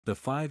The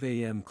 5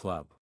 a.m.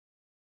 Club.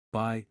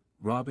 By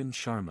Robin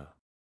Sharma.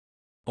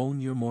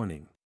 Own your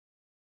morning.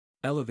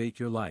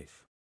 Elevate your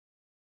life.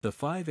 The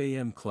 5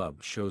 a.m.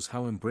 Club shows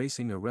how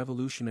embracing a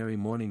revolutionary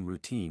morning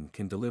routine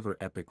can deliver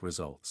epic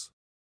results.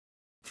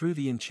 Through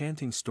the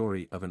enchanting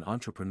story of an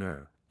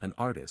entrepreneur, an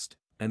artist,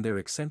 and their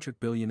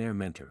eccentric billionaire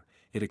mentor,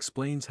 it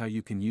explains how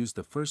you can use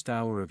the first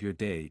hour of your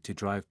day to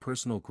drive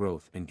personal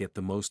growth and get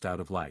the most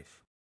out of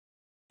life.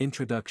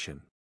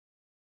 Introduction.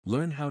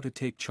 Learn how to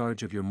take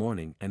charge of your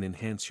morning and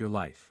enhance your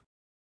life.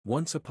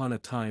 Once upon a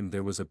time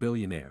there was a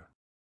billionaire.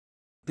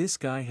 This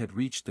guy had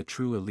reached the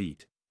true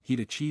elite.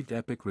 He'd achieved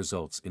epic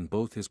results in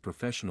both his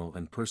professional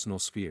and personal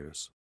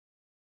spheres.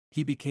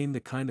 He became the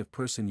kind of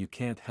person you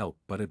can't help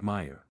but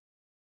admire.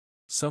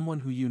 Someone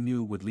who you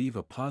knew would leave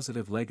a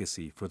positive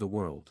legacy for the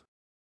world.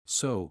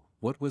 So,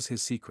 what was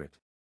his secret?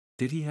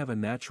 Did he have a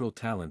natural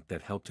talent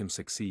that helped him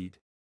succeed?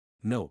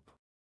 Nope.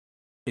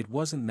 It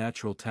wasn't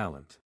natural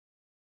talent.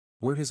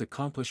 Were his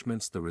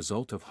accomplishments the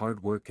result of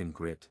hard work and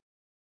grit?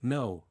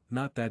 No,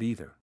 not that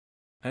either.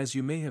 As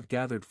you may have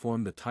gathered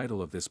from the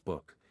title of this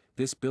book,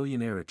 this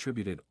billionaire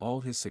attributed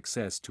all his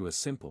success to a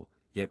simple,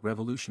 yet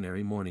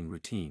revolutionary morning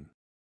routine.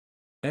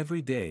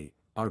 Every day,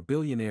 our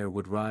billionaire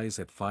would rise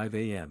at 5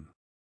 a.m.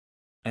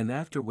 And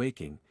after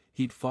waking,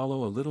 he'd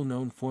follow a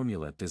little-known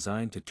formula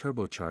designed to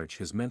turbocharge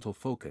his mental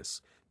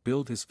focus,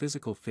 build his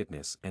physical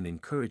fitness and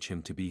encourage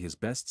him to be his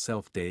best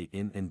self day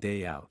in and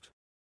day out.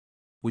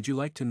 Would you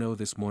like to know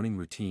this morning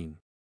routine?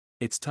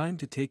 It's time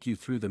to take you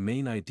through the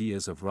main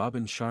ideas of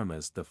Robin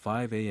Sharma's The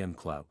 5 a.m.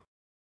 Club.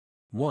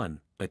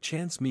 1. A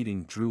chance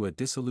meeting drew a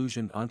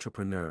disillusioned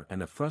entrepreneur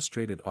and a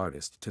frustrated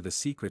artist to the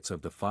secrets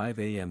of the 5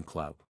 a.m.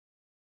 Club.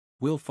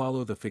 We'll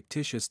follow the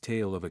fictitious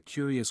tale of a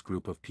curious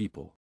group of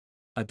people.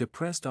 A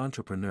depressed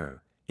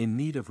entrepreneur, in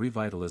need of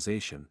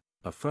revitalization,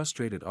 a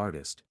frustrated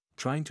artist,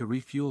 trying to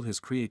refuel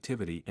his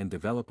creativity and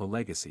develop a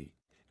legacy,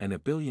 and a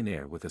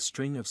billionaire with a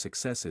string of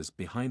successes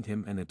behind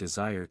him and a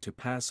desire to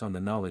pass on the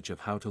knowledge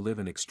of how to live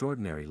an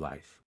extraordinary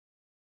life.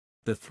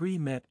 The three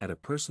met at a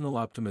personal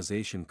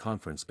optimization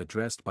conference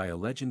addressed by a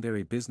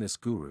legendary business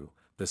guru,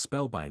 the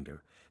Spellbinder,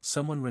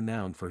 someone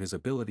renowned for his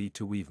ability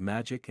to weave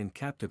magic and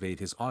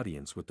captivate his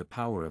audience with the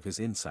power of his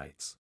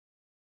insights.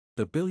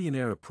 The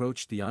billionaire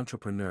approached the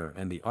entrepreneur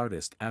and the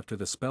artist after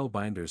the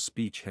Spellbinder's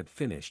speech had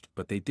finished,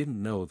 but they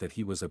didn't know that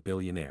he was a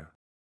billionaire.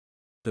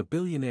 The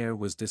billionaire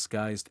was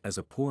disguised as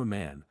a poor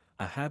man,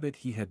 a habit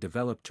he had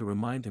developed to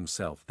remind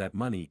himself that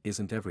money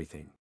isn't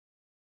everything.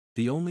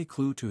 The only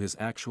clue to his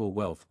actual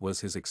wealth was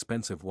his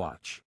expensive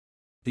watch.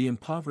 The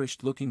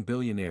impoverished-looking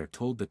billionaire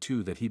told the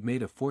two that he'd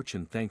made a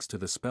fortune thanks to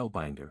the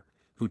Spellbinder,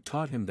 who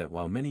taught him that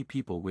while many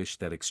people wish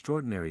that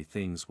extraordinary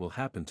things will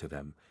happen to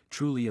them,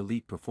 truly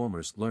elite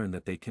performers learn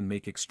that they can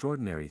make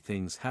extraordinary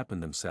things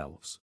happen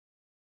themselves.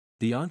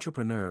 The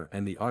entrepreneur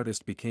and the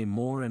artist became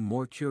more and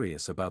more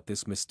curious about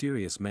this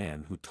mysterious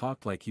man who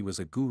talked like he was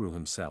a guru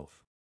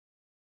himself.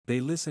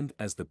 They listened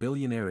as the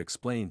billionaire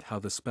explained how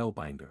the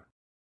Spellbinder,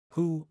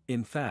 who,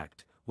 in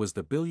fact, was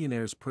the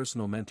billionaire's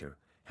personal mentor,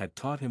 had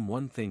taught him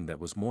one thing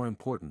that was more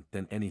important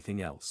than anything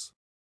else.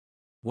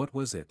 What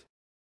was it?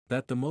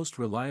 That the most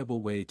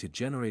reliable way to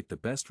generate the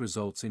best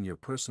results in your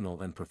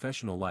personal and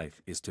professional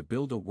life is to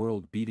build a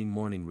world-beating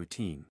morning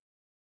routine.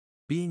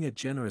 Being a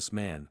generous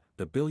man,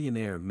 the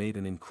billionaire made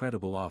an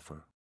incredible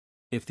offer.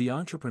 If the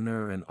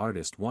entrepreneur and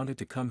artist wanted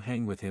to come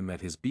hang with him at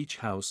his beach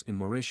house in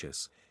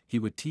Mauritius, he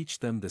would teach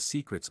them the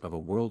secrets of a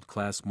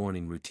world-class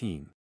morning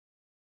routine.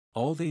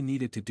 All they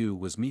needed to do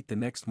was meet the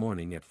next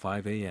morning at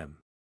 5 a.m.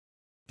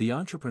 The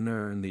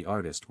entrepreneur and the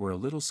artist were a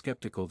little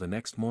skeptical the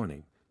next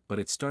morning, but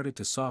it started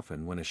to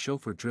soften when a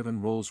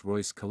chauffeur-driven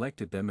Rolls-Royce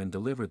collected them and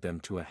delivered them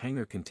to a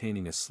hangar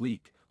containing a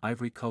sleek,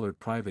 ivory-colored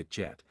private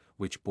jet,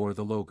 which bore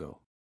the logo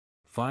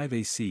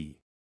 5AC.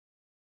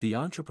 The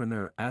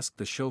entrepreneur asked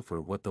the chauffeur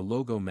what the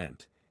logo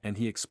meant, and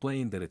he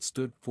explained that it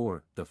stood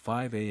for the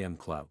 5 a.m.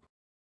 Club.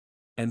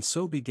 And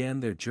so began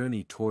their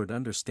journey toward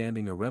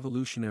understanding a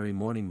revolutionary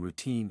morning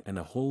routine and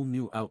a whole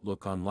new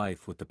outlook on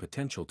life with the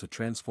potential to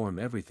transform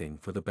everything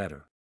for the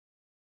better.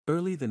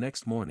 Early the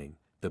next morning,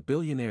 the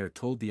billionaire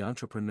told the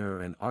entrepreneur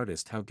and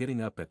artist how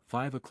getting up at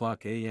 5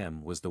 o'clock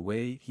a.m. was the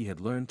way he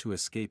had learned to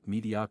escape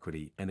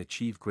mediocrity and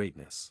achieve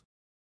greatness.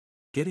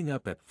 Getting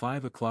up at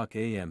 5 o'clock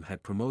a.m.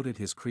 had promoted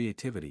his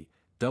creativity,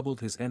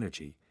 doubled his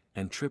energy,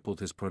 and tripled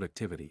his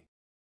productivity.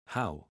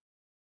 How?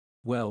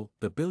 Well,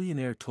 the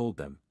billionaire told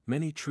them,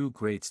 many true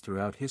greats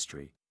throughout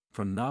history,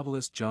 from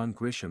novelist John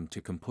Grisham to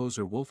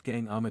composer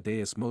Wolfgang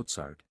Amadeus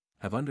Mozart,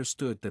 have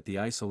understood that the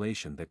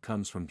isolation that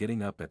comes from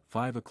getting up at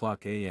 5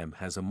 o'clock a.m.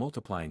 has a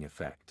multiplying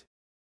effect.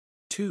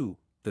 2.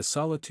 The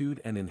solitude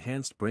and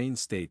enhanced brain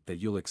state that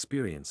you'll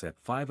experience at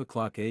 5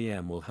 o'clock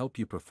a.m. will help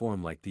you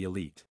perform like the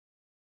elite.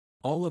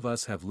 All of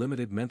us have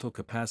limited mental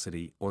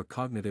capacity or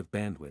cognitive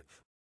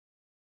bandwidth.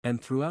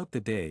 And throughout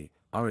the day,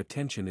 our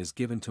attention is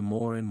given to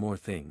more and more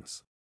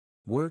things.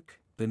 Work,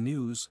 the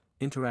news,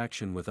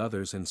 interaction with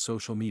others and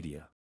social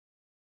media.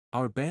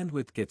 Our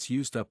bandwidth gets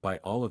used up by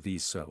all of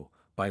these, so,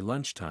 by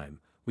lunchtime,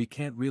 we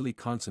can't really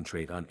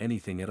concentrate on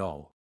anything at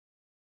all.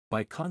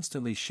 By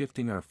constantly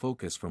shifting our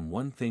focus from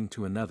one thing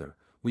to another,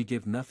 we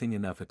give nothing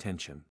enough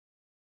attention.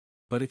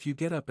 But if you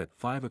get up at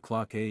 5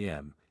 o'clock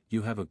a.m.,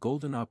 you have a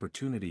golden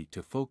opportunity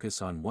to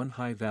focus on one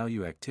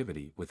high-value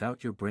activity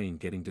without your brain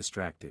getting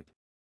distracted.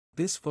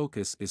 This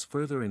focus is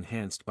further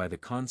enhanced by the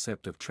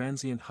concept of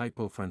transient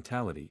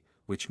hypofrontality,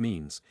 which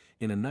means,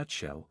 in a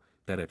nutshell,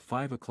 that at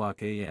 5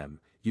 o'clock a.m.,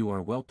 you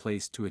are well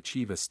placed to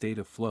achieve a state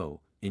of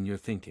flow in your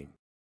thinking.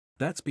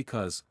 That's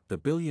because, the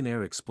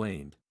billionaire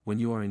explained, when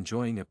you are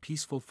enjoying a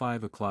peaceful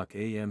 5 o'clock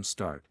a.m.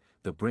 start,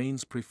 the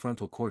brain's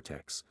prefrontal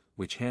cortex,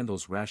 which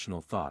handles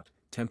rational thought,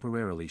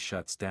 temporarily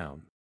shuts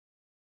down.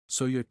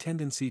 So your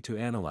tendency to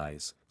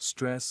analyze,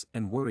 stress,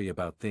 and worry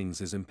about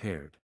things is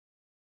impaired.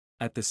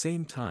 At the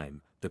same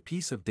time, the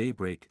peace of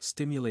daybreak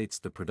stimulates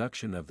the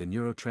production of the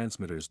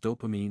neurotransmitters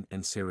dopamine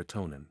and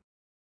serotonin.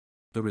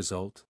 The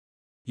result?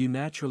 You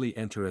naturally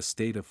enter a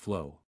state of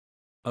flow.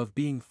 Of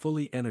being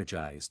fully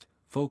energized,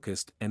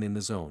 focused, and in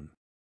the zone.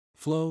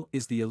 Flow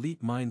is the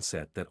elite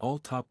mindset that all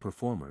top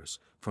performers,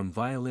 from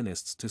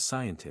violinists to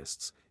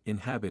scientists,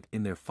 inhabit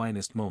in their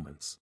finest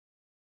moments.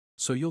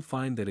 So you'll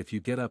find that if you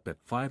get up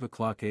at 5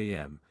 o'clock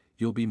a.m.,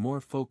 you'll be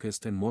more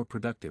focused and more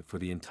productive for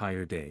the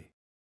entire day.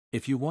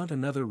 If you want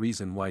another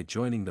reason why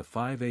joining the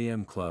 5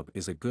 a.m. club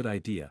is a good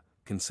idea,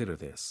 consider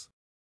this.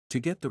 To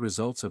get the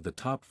results of the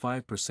top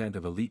 5%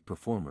 of elite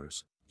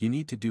performers, you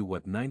need to do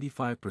what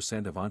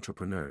 95% of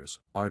entrepreneurs,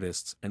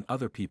 artists, and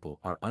other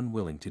people are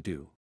unwilling to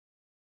do.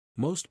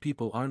 Most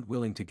people aren't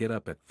willing to get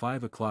up at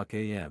 5 o'clock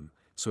a.m.,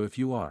 so if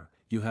you are,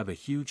 you have a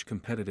huge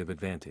competitive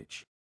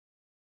advantage.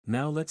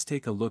 Now let's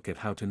take a look at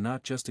how to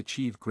not just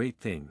achieve great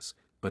things,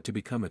 but to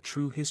become a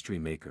true history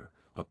maker,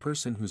 a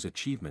person whose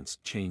achievements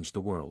change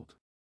the world.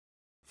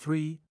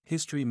 3.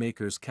 History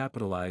makers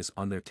capitalize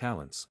on their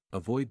talents,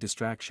 avoid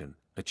distraction,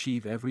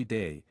 achieve every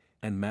day,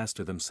 and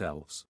master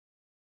themselves.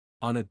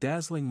 On a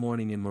dazzling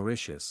morning in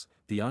Mauritius,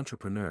 the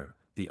entrepreneur,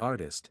 the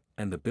artist,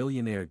 and the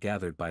billionaire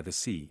gathered by the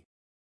sea.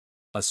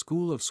 A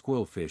school of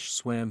squirrelfish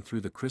swam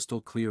through the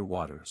crystal clear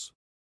waters.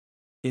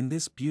 In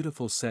this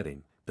beautiful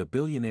setting, the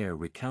billionaire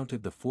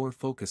recounted the 4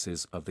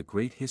 focuses of the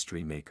great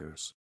history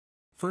makers.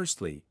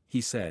 Firstly, he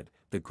said,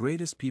 the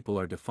greatest people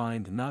are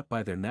defined not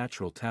by their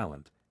natural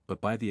talent, but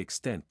by the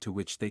extent to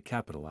which they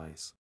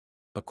capitalize.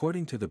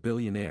 According to the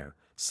billionaire,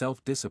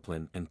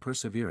 self-discipline and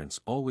perseverance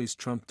always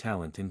trump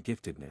talent and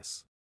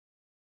giftedness.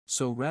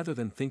 So rather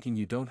than thinking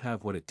you don't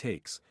have what it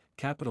takes,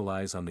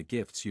 capitalize on the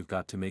gifts you've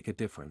got to make a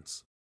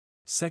difference.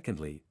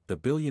 Secondly, the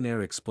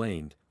billionaire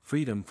explained,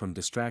 freedom from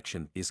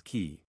distraction is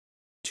key.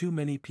 Too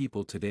many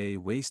people today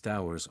waste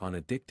hours on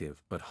addictive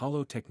but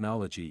hollow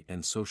technology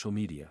and social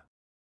media.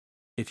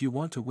 If you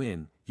want to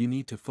win, you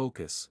need to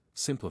focus,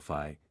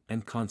 simplify,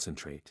 and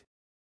concentrate.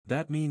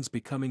 That means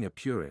becoming a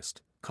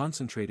purist,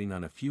 concentrating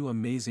on a few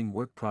amazing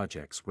work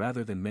projects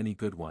rather than many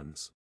good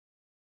ones.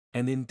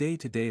 And in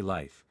day-to-day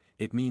life,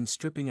 it means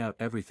stripping out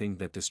everything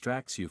that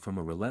distracts you from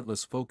a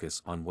relentless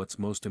focus on what's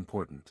most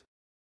important.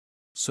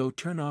 So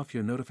turn off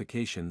your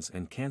notifications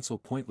and cancel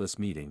pointless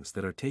meetings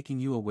that are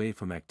taking you away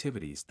from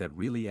activities that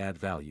really add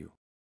value.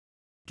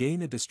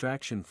 Gain a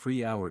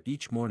distraction-free hour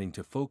each morning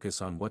to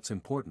focus on what's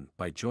important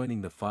by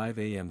joining the 5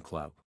 a.m.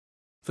 club.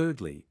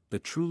 Thirdly, the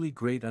truly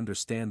great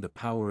understand the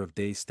power of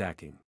day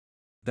stacking.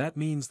 That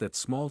means that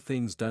small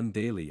things done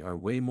daily are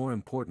way more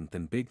important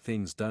than big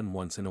things done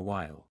once in a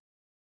while.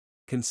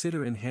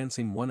 Consider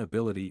enhancing one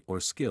ability or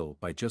skill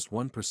by just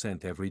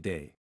 1% every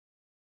day.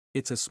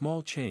 It's a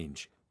small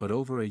change, but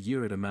over a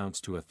year it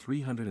amounts to a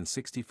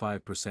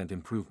 365%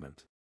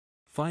 improvement.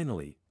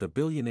 Finally, the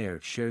billionaire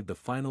shared the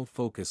final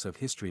focus of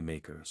history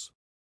makers.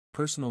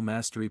 Personal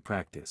mastery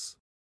practice.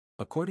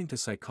 According to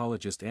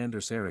psychologist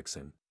Anders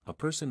Ericsson, a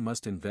person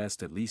must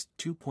invest at least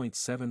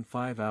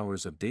 2.75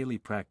 hours of daily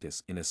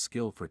practice in a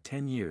skill for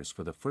 10 years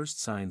for the first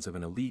signs of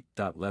an elite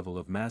level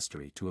of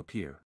mastery to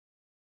appear.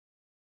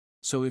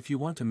 So if you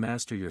want to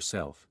master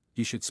yourself,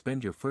 you should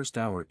spend your first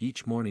hour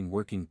each morning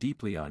working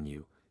deeply on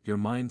you, your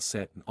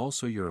mindset, and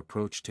also your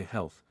approach to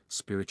health,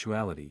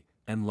 spirituality,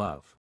 and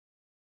love.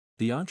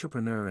 The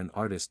entrepreneur and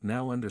artist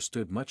now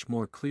understood much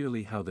more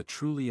clearly how the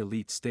truly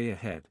elite stay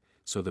ahead,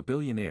 so the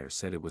billionaire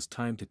said it was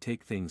time to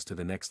take things to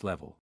the next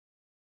level.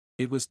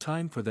 It was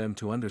time for them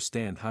to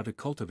understand how to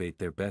cultivate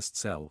their best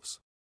selves.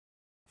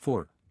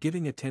 4.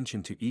 Giving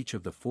attention to each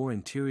of the 4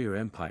 interior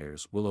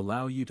empires will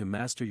allow you to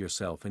master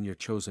yourself in your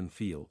chosen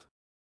field.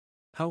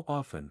 How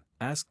often,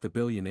 asked the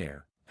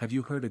billionaire, have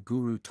you heard a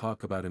guru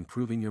talk about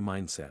improving your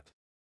mindset?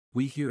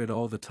 We hear it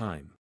all the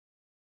time.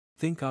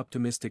 Think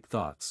optimistic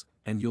thoughts,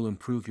 and you'll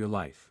improve your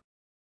life.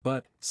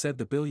 But, said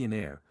the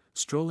billionaire,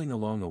 strolling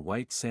along a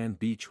white sand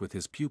beach with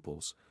his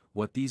pupils,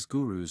 what these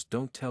gurus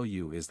don't tell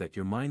you is that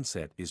your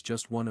mindset is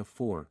just one of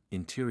 4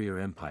 interior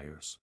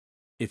empires.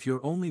 If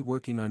you're only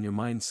working on your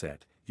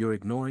mindset, you're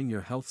ignoring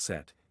your health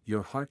set,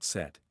 your heart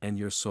set, and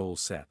your soul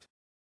set.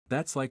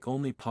 That's like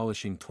only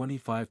polishing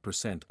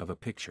 25% of a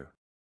picture.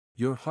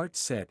 Your heart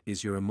set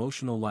is your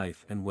emotional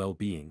life and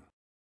well-being.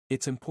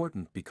 It's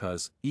important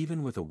because,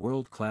 even with a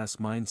world-class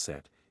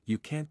mindset, you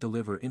can't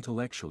deliver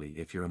intellectually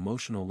if your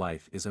emotional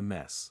life is a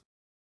mess.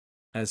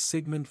 As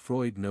Sigmund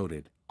Freud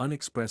noted,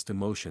 unexpressed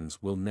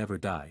emotions will never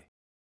die.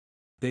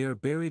 They are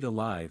buried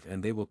alive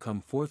and they will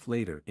come forth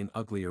later in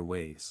uglier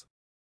ways.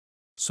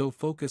 So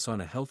focus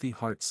on a healthy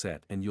heart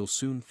set and you'll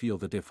soon feel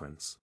the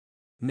difference.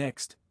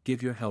 Next,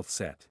 give your health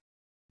set.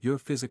 Your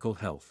physical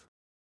health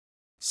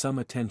some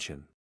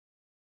attention.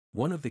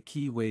 One of the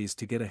key ways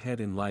to get ahead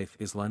in life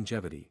is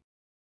longevity.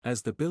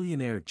 As the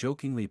billionaire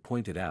jokingly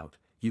pointed out,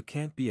 you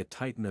can't be a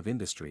titan of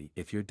industry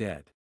if you're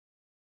dead.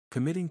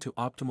 Committing to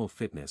optimal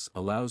fitness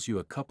allows you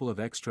a couple of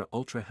extra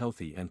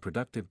ultra-healthy and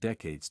productive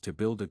decades to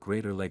build a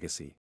greater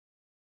legacy.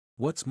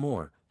 What's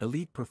more,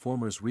 elite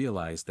performers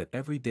realize that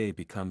every day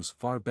becomes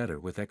far better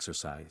with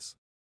exercise.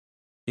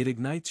 It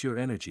ignites your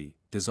energy,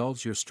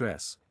 dissolves your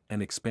stress,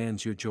 and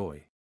expands your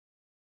joy.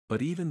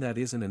 But even that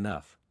isn't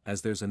enough,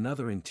 as there's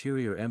another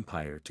interior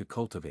empire to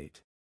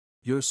cultivate.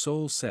 Your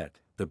soul set,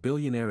 the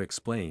billionaire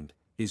explained,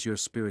 is your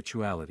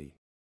spirituality.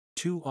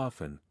 Too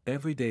often,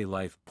 everyday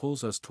life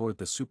pulls us toward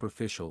the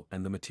superficial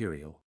and the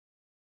material.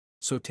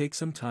 So take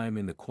some time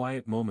in the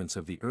quiet moments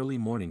of the early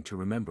morning to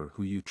remember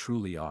who you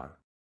truly are.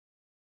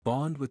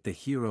 Bond with the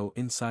hero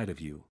inside of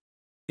you.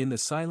 In the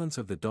silence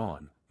of the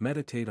dawn,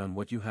 meditate on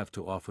what you have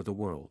to offer the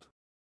world.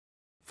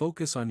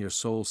 Focus on your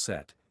soul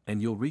set,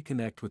 and you'll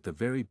reconnect with the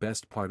very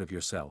best part of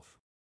yourself.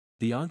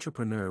 The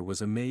entrepreneur was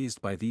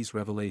amazed by these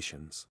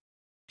revelations.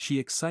 She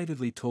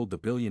excitedly told the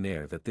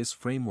billionaire that this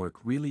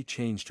framework really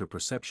changed her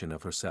perception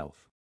of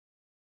herself.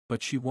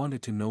 But she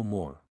wanted to know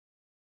more.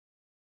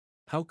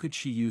 How could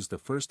she use the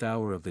first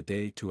hour of the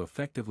day to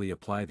effectively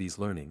apply these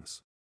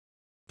learnings?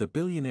 The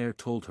billionaire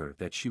told her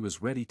that she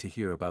was ready to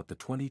hear about the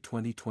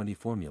 20-20-20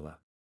 formula.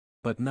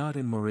 But not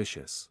in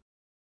Mauritius.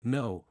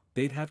 No,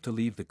 they'd have to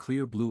leave the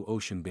clear blue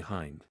ocean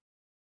behind.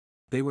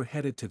 They were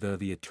headed to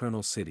the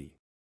eternal city.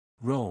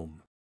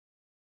 Rome.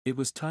 It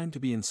was time to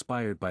be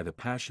inspired by the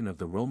passion of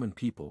the Roman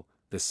people,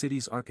 the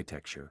city's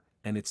architecture,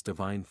 and its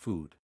divine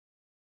food.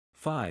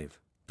 5.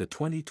 The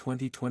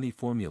 20-20-20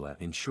 formula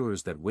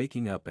ensures that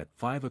waking up at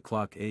 5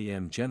 o'clock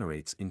a.m.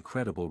 generates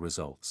incredible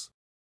results.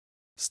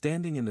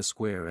 Standing in the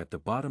square at the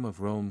bottom of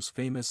Rome's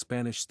famous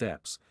Spanish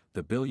Steps,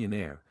 the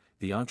billionaire,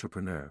 the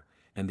entrepreneur,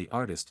 and the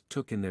artist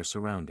took in their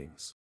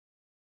surroundings.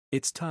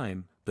 It's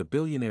time, the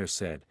billionaire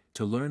said,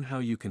 to learn how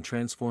you can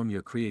transform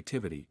your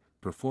creativity,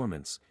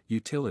 performance,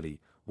 utility,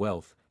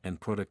 wealth, and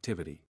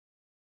productivity.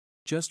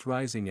 Just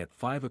rising at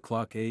 5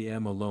 o'clock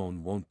a.m.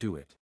 alone won't do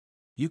it.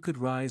 You could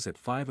rise at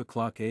 5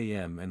 o'clock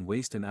a.m. and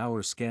waste an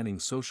hour scanning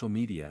social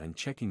media and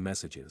checking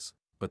messages,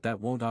 but that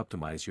won't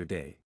optimize your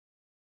day.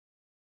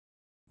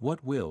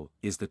 What will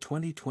is the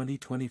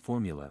 20-20-20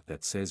 formula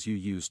that says you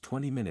use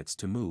 20 minutes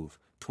to move,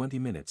 20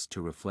 minutes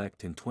to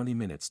reflect, and 20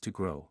 minutes to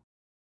grow.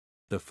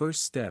 The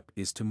first step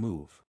is to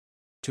move.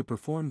 To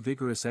perform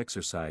vigorous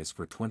exercise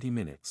for 20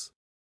 minutes.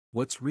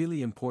 What's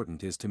really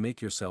important is to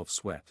make yourself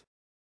sweat.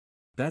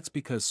 That's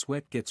because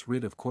sweat gets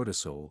rid of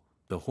cortisol,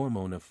 the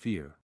hormone of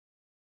fear.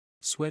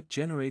 Sweat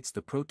generates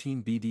the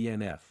protein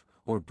BDNF,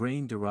 or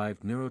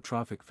brain-derived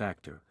neurotrophic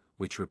factor,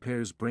 which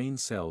repairs brain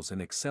cells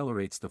and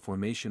accelerates the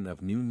formation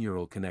of new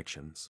neural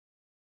connections.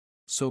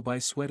 So by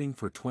sweating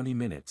for 20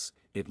 minutes,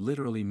 it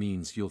literally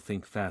means you'll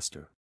think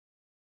faster.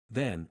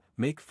 Then,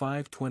 make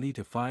 5:20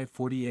 to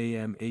 5:40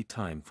 a.m. a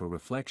time for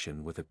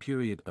reflection with a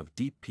period of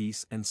deep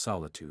peace and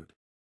solitude.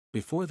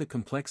 Before the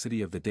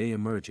complexity of the day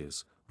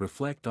emerges,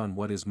 reflect on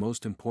what is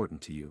most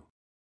important to you.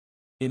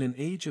 In an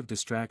age of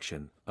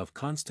distraction, of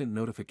constant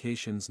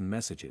notifications and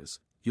messages,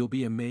 you'll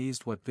be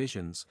amazed what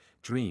visions,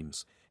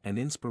 dreams, and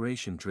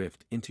inspiration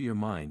drift into your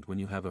mind when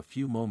you have a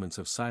few moments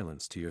of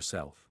silence to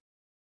yourself.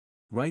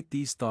 Write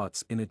these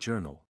thoughts in a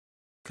journal.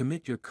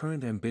 Commit your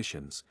current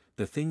ambitions,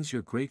 the things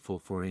you're grateful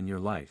for in your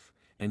life,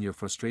 and your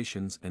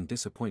frustrations and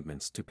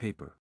disappointments to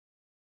paper.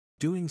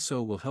 Doing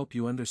so will help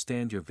you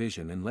understand your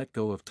vision and let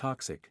go of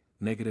toxic,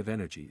 negative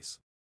energies.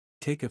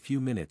 Take a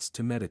few minutes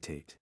to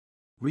meditate.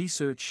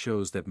 Research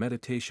shows that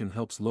meditation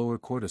helps lower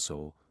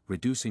cortisol,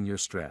 reducing your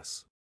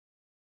stress.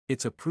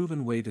 It's a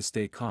proven way to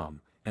stay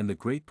calm, and the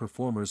great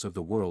performers of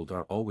the world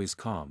are always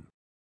calm.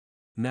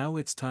 Now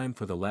it's time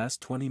for the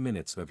last 20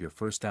 minutes of your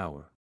first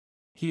hour.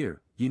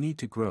 Here, you need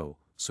to grow,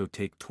 so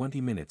take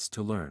 20 minutes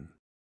to learn.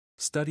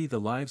 Study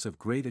the lives of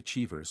great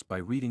achievers by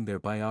reading their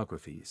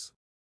biographies.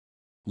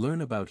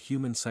 Learn about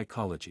human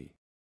psychology.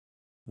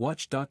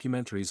 Watch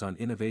documentaries on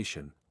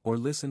innovation, or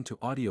listen to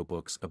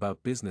audiobooks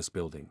about business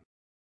building.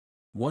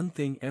 One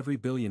thing every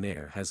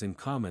billionaire has in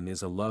common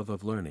is a love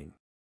of learning.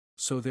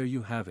 So there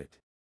you have it.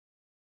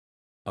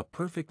 A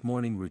perfect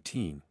morning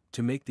routine,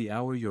 to make the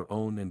hour your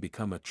own and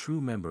become a true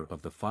member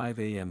of the 5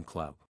 a.m.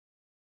 club.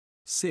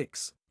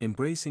 6.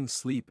 Embracing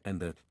sleep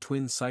and the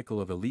twin cycle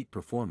of elite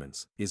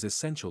performance is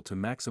essential to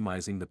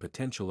maximizing the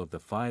potential of the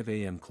 5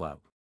 a.m.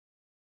 club.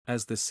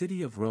 As the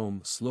city of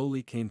Rome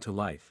slowly came to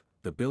life,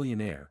 the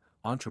billionaire,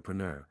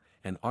 entrepreneur,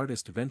 and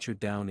artist ventured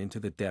down into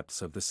the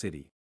depths of the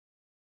city.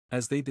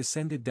 As they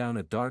descended down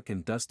a dark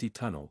and dusty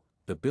tunnel,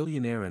 the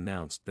billionaire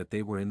announced that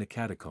they were in the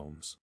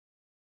catacombs.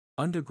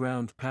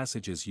 Underground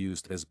passages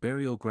used as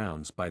burial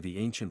grounds by the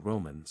ancient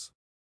Romans.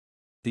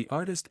 The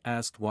artist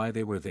asked why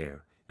they were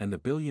there, and the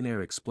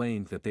billionaire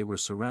explained that they were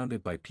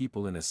surrounded by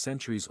people in a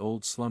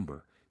centuries-old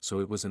slumber,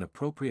 so it was an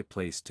appropriate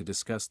place to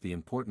discuss the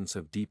importance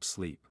of deep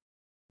sleep.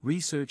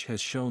 Research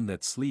has shown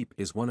that sleep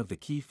is one of the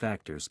key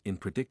factors in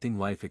predicting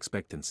life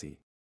expectancy.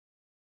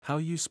 How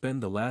you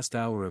spend the last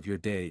hour of your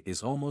day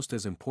is almost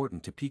as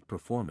important to peak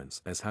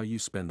performance as how you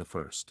spend the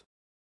first.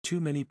 Too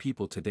many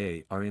people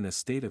today are in a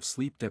state of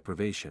sleep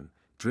deprivation,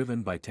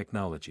 driven by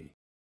technology.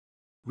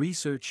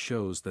 Research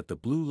shows that the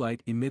blue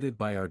light emitted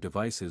by our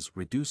devices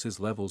reduces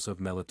levels of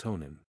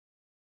melatonin,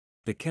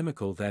 the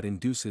chemical that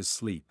induces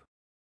sleep.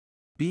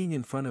 Being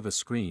in front of a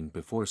screen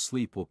before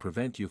sleep will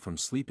prevent you from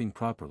sleeping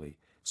properly,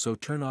 so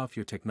turn off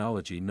your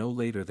technology no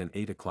later than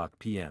 8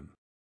 p.m.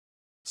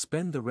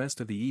 Spend the rest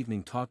of the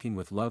evening talking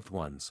with loved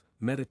ones,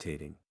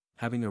 meditating,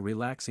 having a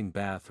relaxing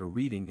bath or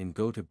reading, and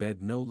go to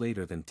bed no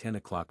later than 10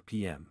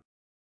 p.m.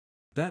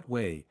 That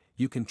way,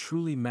 you can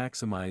truly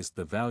maximize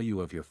the value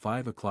of your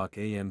 5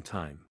 a.m.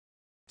 time.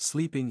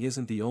 Sleeping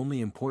isn't the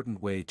only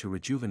important way to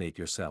rejuvenate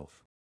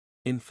yourself.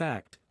 In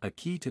fact, a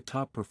key to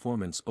top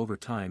performance over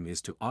time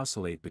is to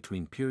oscillate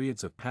between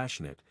periods of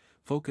passionate,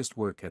 focused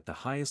work at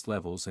the highest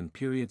levels and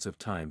periods of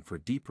time for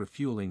deep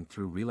refueling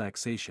through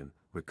relaxation,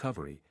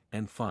 recovery,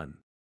 and fun.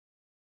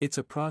 It's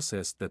a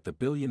process that the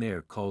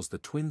billionaire calls the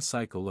twin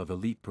cycle of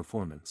elite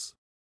performance.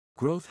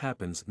 Growth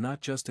happens not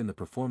just in the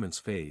performance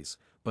phase,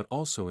 but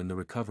also in the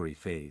recovery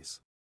phase.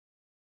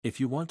 If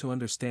you want to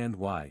understand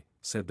why,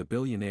 said the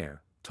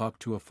billionaire, talk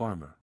to a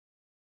farmer.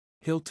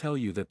 He'll tell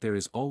you that there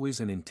is always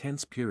an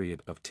intense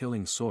period of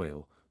tilling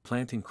soil,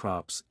 planting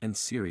crops, and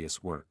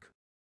serious work.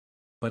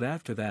 But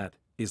after that,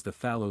 is the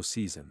fallow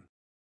season.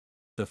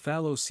 The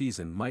fallow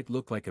season might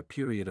look like a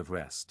period of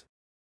rest.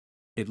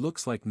 It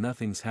looks like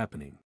nothing's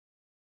happening.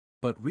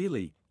 But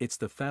really, it's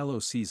the fallow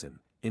season,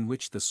 in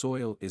which the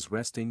soil is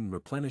resting and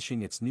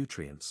replenishing its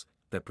nutrients,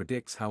 that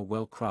predicts how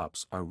well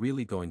crops are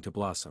really going to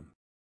blossom.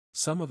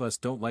 Some of us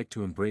don't like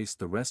to embrace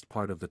the rest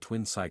part of the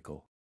twin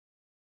cycle.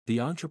 The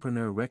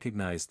entrepreneur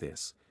recognized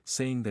this,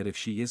 saying that if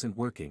she isn't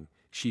working,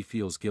 she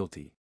feels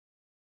guilty.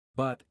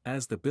 But,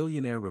 as the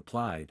billionaire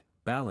replied,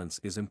 balance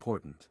is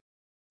important.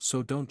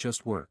 So don't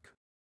just work.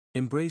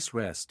 Embrace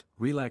rest,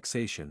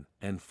 relaxation,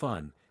 and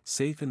fun,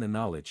 safe in the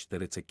knowledge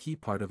that it's a key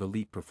part of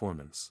elite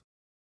performance.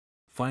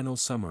 Final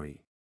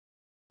summary.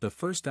 The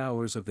first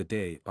hours of the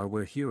day are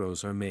where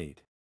heroes are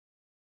made.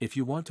 If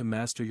you want to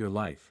master your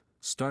life,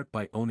 start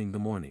by owning the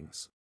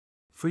mornings.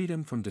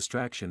 Freedom from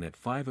distraction at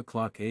 5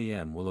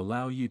 a.m. will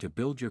allow you to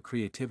build your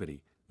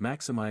creativity,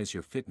 maximize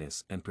your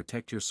fitness, and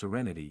protect your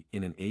serenity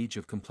in an age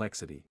of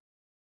complexity.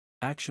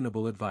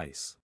 Actionable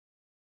advice.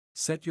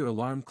 Set your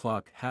alarm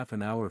clock half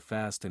an hour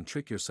fast and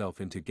trick yourself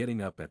into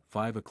getting up at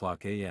 5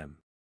 a.m.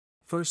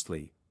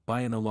 Firstly,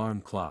 buy an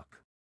alarm clock.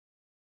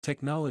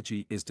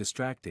 Technology is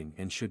distracting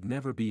and should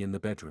never be in the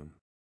bedroom.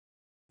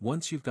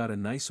 Once you've got a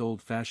nice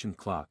old-fashioned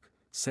clock,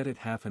 set it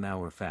half an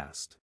hour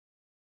fast.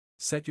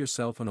 Set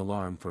yourself an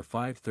alarm for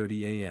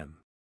 5:30 a.m.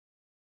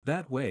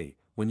 That way,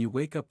 when you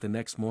wake up the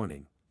next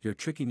morning, you're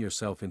tricking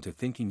yourself into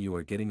thinking you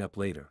are getting up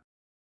later.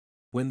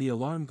 When the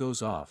alarm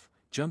goes off,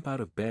 jump out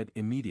of bed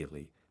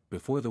immediately,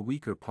 before the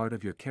weaker part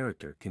of your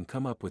character can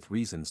come up with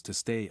reasons to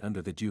stay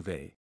under the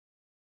duvet.